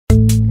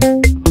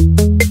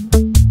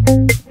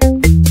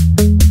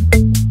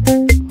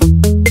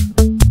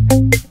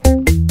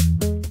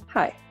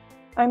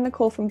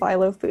Nicole from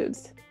Bilo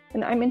Foods,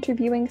 and I'm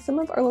interviewing some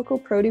of our local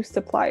produce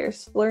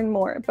suppliers to learn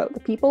more about the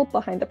people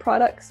behind the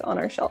products on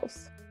our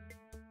shelves.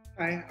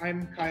 Hi,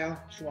 I'm Kyle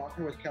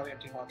Schwanker with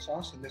Caliente Hot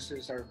Sauce, and this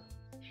is our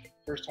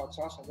first hot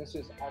sauce, and this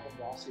is Ivan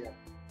Gracia.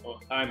 Oh,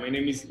 hi, my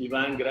name is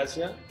Ivan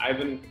Gracia,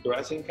 Ivan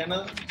Gracia in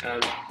Canada,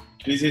 and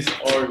this is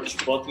our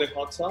Chipotle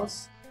hot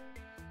sauce.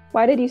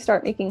 Why did you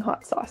start making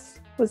hot sauce?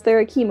 Was there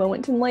a key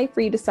moment in life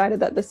where you decided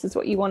that this is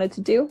what you wanted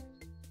to do?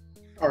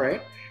 All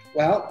right.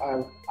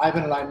 Well,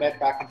 Ivan and I met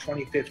back in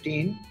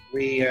 2015.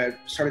 We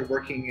started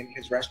working in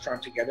his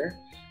restaurant together.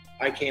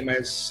 I came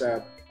as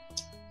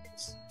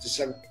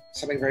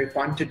something very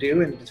fun to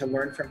do and to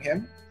learn from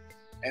him.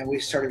 And we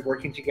started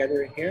working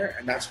together in here,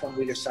 and that's when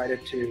we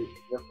decided to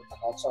work with the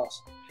hot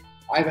sauce.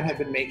 Ivan had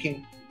been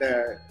making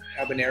the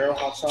habanero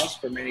hot sauce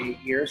for many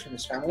years from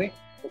his family,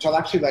 which I'll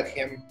actually let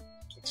him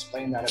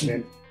explain that a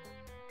bit.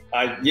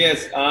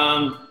 Yes,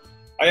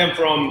 I am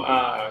from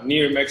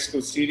near Mexico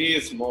City,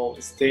 a small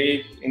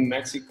state in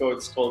Mexico.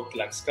 It's called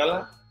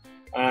Tlaxcala,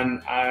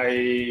 and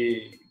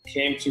I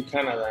came to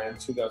Canada in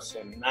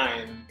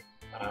 2009,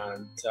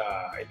 and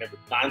I never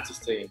planned to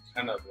stay in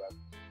Canada.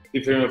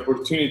 Different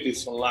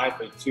opportunities in life,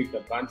 I took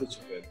advantage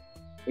of it.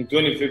 In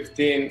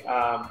 2015,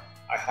 I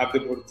had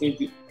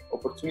the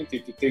opportunity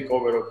to take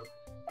over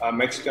a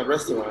Mexican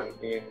restaurant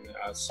in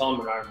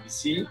Salmon,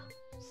 BC.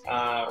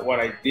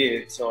 What I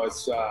did, so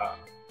it's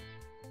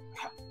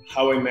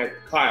how I met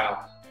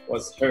Kyle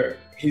was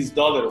his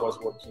daughter was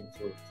working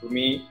for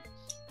me,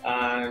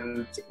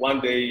 and one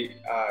day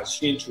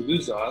she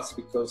introduced us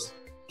because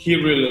he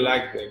really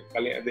liked the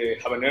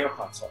habanero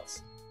hot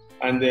sauce,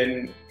 and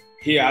then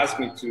he asked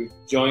me to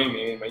join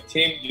me in my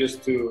team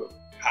just to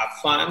have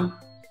fun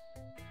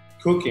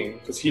cooking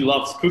because he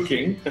loves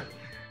cooking.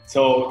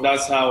 So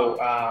that's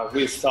how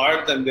we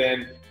started, and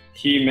then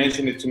he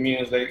mentioned it to me.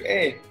 I was like,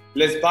 hey,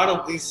 let's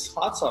bottle this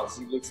hot sauce.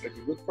 It looks like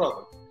a good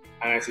product.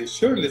 And I said,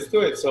 sure, let's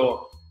do it.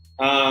 So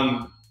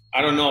I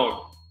don't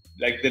know,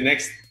 like the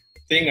next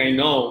thing I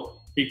know,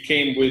 he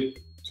came with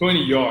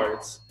 20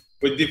 yards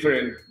with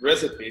different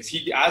recipes.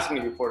 He asked me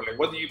before, like,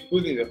 what do you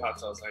put in the hot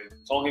sauce? I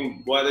told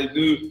him what I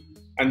do.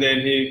 And then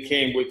he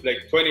came with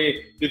like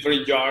 20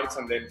 different jars,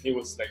 and then he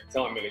was like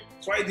telling me, like,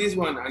 try this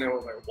one. And I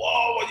was like,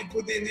 whoa, what do you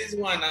put in this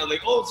one? I was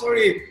like, oh,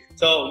 sorry.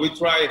 So we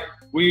tried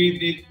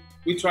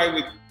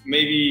with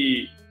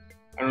maybe,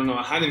 I don't know,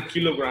 100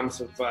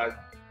 kilograms of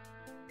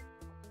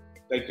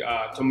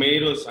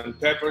tomatoes and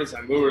peppers,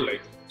 and we were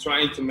like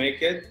trying to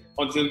make it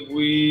until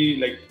we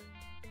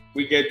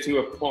get to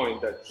a point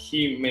that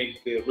he made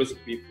the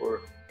recipe for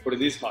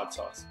this hot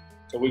sauce.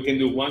 So we can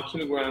do 1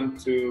 kilogram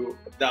to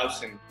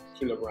 1,000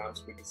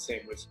 kilograms with the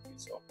same recipe.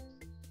 So,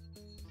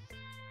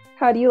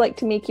 how do you like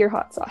to make your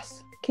hot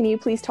sauce? Can you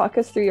please talk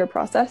us through your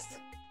process?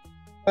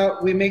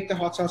 We make the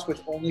hot sauce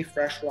with only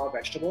fresh raw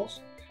vegetables.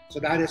 So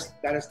that's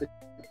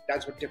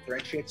what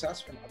differentiates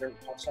us from other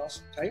hot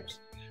sauce types.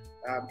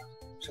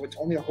 So it's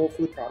only a whole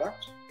food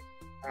product.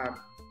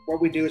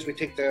 What we do is we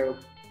take the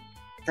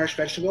fresh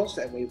vegetables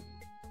and we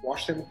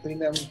wash them, clean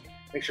them,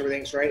 make sure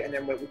everything's right. And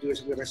then what we do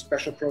is we have a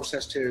special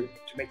process to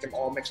make them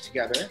all mixed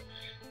together.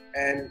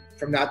 And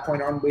from that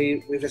point on,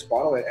 we just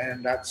bottle it.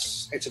 And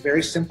it's a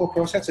very simple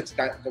process. It's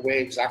done the way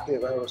exactly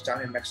it was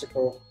done in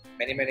Mexico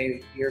many,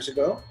 many years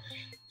ago.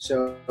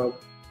 So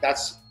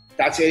that's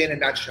it in a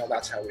nutshell.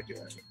 That's how we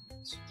do it.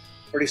 It's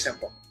pretty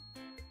simple.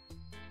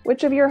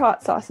 Which of your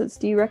hot sauces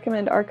do you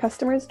recommend our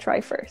customers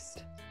try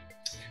first?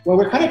 Well,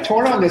 we're kind of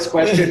torn on this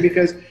question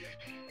because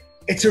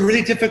it's a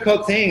really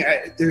difficult thing.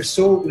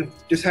 We've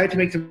decided to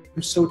make them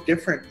so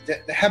different.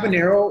 The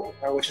habanero,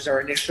 which is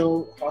our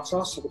initial hot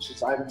sauce, which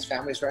is Ivan's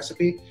family's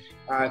recipe,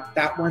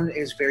 that one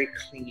is very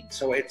clean.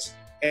 So it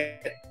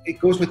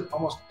goes with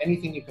almost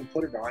anything you can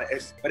put it on,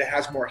 but it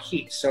has more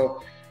heat.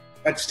 So,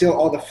 but still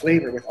all the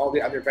flavor with all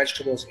the other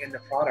vegetables in the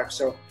product.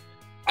 So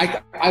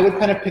I would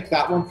kind of pick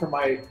that one for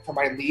my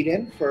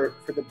lead-in for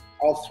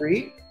all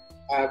three.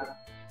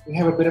 We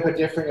have a bit of a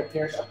different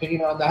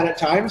opinion on that at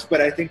times, but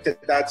I think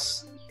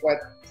that's what.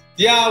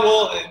 Yeah,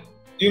 well,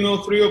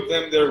 3 of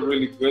them, they're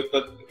really good,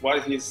 but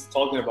what he's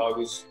talking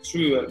about is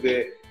true.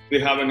 The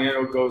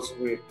habanero goes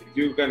with, if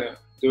you're gonna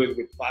do it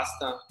with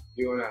pasta,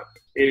 you're gonna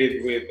eat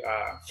it with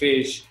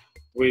fish,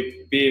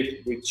 with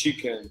beef, with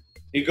chicken.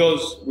 It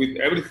goes with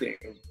everything.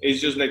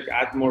 It's just like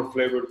add more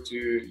flavor to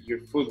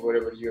your food,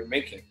 whatever you're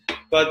making.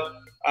 But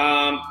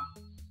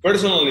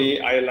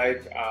personally, I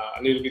like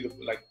a little bit of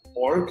like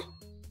pork,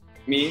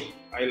 meat.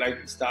 I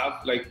like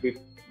stuff like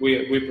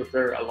we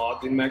prepare a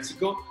lot in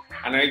Mexico,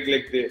 and I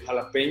like the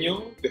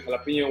jalapeno. The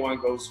jalapeno one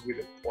goes with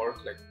the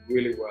pork like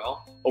really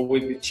well, or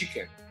with the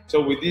chicken.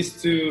 So with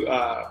these two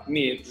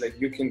meat, like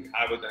you can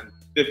have it, and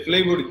the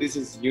flavor this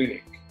is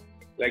unique.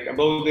 Like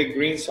about the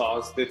green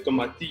sauce, the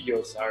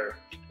tomatillos are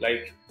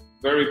like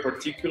very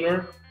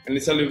particular, and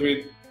it's a little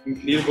bit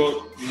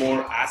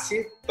more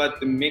acid, but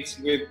the mix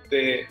with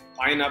the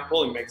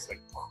pineapple, it makes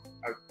like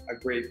a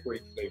great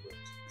flavor.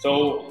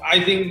 So I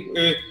think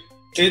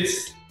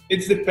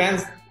it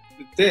depends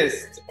the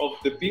taste of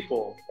the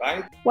people,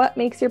 right? What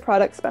makes your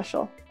product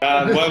special?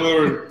 What we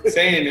were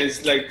saying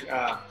is like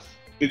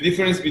the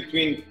difference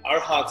between our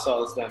hot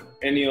sauce than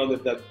any other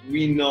that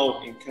we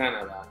know in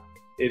Canada,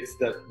 it's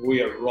that we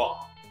are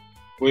raw.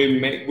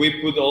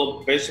 We put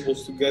all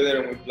vegetables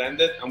together and we blend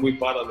it and we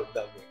bottle it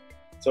that way.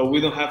 So we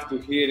don't have to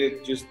heat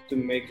it just to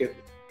make it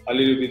a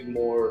little bit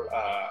more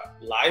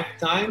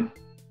lifetime.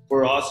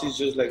 For us, it's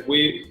just like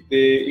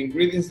the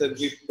ingredients that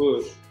we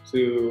put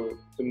to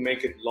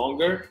make it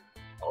longer,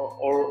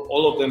 or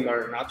all of them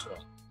are natural.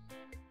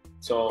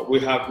 So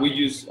we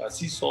use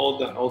sea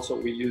salt, and also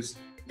we use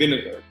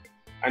vinegar.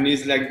 And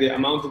it's like the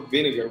amount of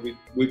vinegar,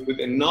 we put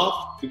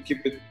enough to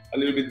keep it a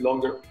little bit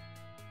longer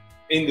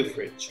in the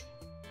fridge.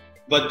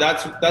 But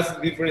that's the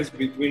difference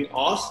between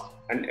us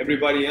and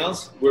everybody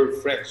else. We're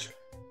fresh.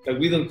 Like,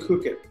 we don't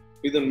cook it,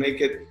 we don't make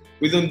it,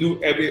 we don't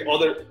do every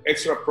other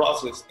extra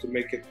process to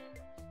make it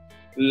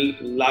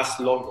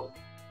last longer.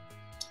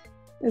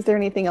 Is there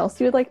anything else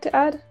you would like to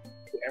add?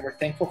 And we're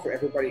thankful for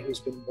everybody who's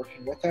been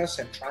working with us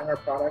and trying our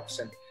products.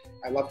 And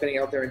I love getting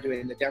out there and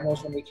doing the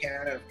demos when we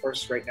can. And of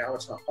course, right now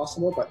it's not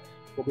possible, but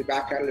we'll be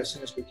back at it as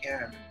soon as we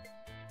can.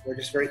 We're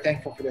just very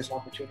thankful for this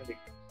opportunity.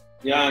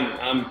 Yeah,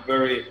 and I'm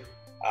very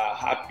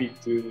happy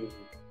to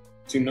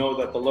know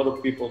that a lot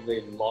of people,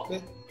 they love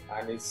it.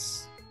 And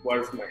it's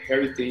where my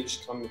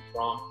heritage coming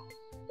from,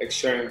 like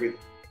sharing with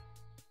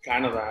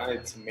Canada.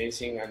 It's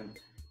amazing. And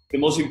the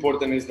most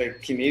important is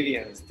like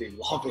Canadians, they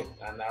love it.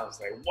 And I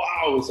was like,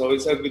 wow. So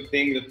it's a good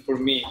thing that for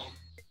me,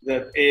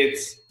 that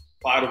it's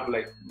part of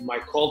like my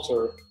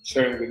culture,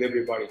 sharing with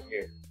everybody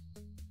here.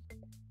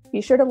 Be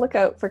sure to look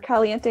out for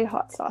Caliente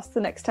Hot Sauce the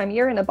next time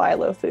you're in a Buy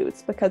Low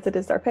Foods, because it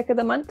is our pick of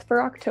the month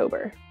for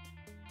October.